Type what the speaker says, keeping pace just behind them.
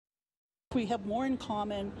We have more in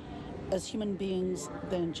common as human beings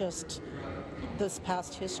than just this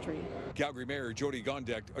past history. Calgary Mayor Jody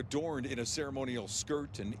Gondek, adorned in a ceremonial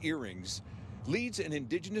skirt and earrings, leads an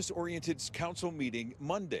Indigenous-oriented council meeting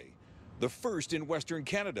Monday, the first in Western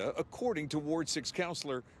Canada, according to Ward 6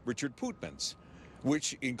 Councillor Richard Pootmans,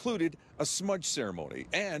 which included a smudge ceremony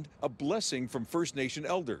and a blessing from First Nation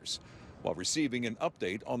elders, while receiving an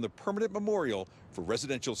update on the permanent memorial for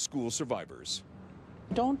residential school survivors.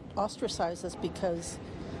 Don't ostracize us because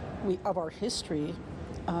of our history.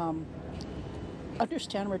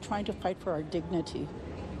 Understand we're trying to fight for our dignity.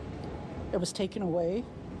 It was taken away.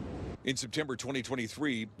 In September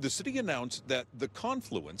 2023, the city announced that the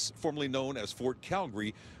Confluence, formerly known as Fort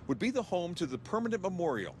Calgary, would be the home to the permanent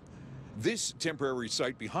memorial. This temporary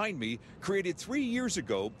site behind me, created 3 years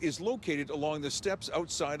ago, is located along the steps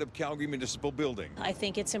outside of Calgary Municipal Building. I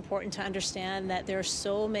think it's important to understand that there are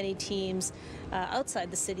so many teams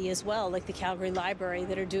outside the city as well, like the Calgary Library,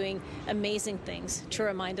 that are doing amazing things to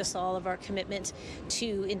remind us all of our commitment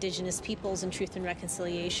to Indigenous peoples and truth and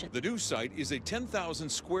reconciliation. The new site is a 10,000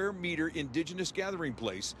 square meter Indigenous gathering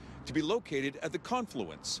place to be located at the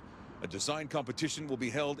Confluence. A design competition will be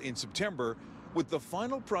held in September, with the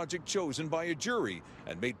final project chosen by a jury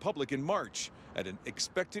and made public in March at an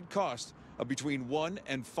expected cost of between $1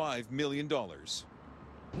 and $5 million.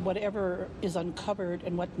 Whatever is uncovered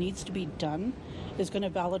and what needs to be done is going to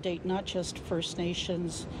validate not just First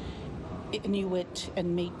Nations, Inuit,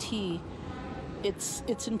 and Métis.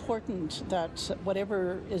 It's important that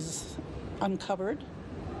whatever is uncovered,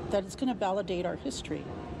 that it's going to validate our history.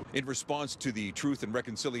 In response to the Truth and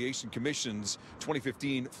Reconciliation Commission's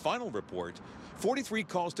 2015 final report, 43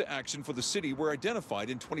 calls to action for the city were identified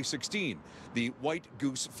in 2016, the White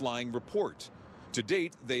Goose Flying Report. To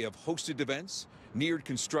date, they have hosted events, neared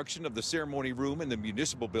construction of the ceremony room in the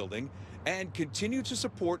municipal building, and continue to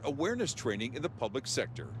support awareness training in the public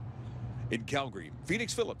sector. In Calgary,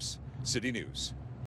 Phillips, City News.